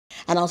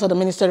And also the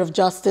Minister of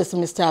Justice,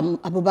 Mr.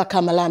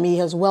 Abubakar Malami,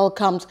 has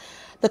welcomed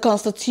the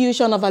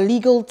constitution of a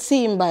legal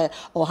team by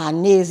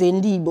Ohanaeze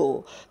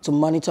Ndigbo to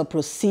monitor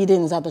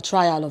proceedings at the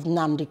trial of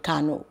Nnamdi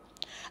Kanu.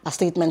 A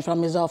statement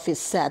from his office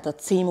said the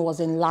team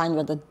was in line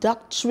with the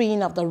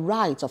doctrine of the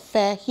right of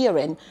fair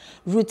hearing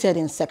rooted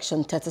in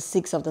Section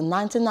 36 of the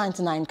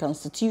 1999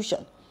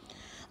 Constitution.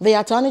 The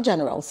Attorney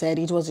General said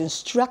it was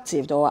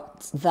instructive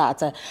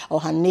that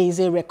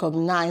Ohanaeze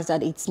recognized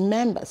that its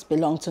members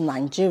belong to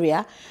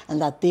Nigeria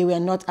and that they were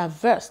not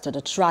averse to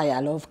the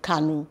trial of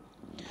Kanu.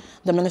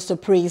 The minister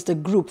praised the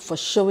group for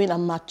showing a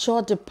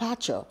mature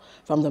departure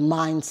from the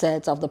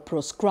mindset of the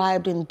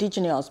proscribed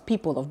indigenous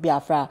people of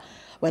Biafra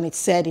when it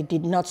said it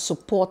did not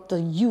support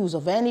the use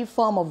of any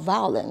form of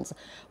violence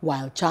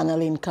while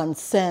channeling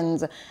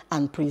concerns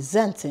and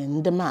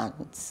presenting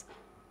demands.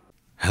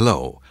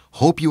 Hello,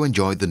 hope you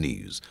enjoyed the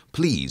news.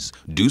 Please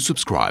do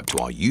subscribe to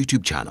our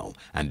YouTube channel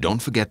and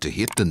don't forget to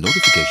hit the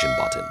notification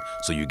button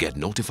so you get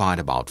notified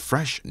about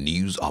fresh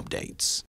news updates.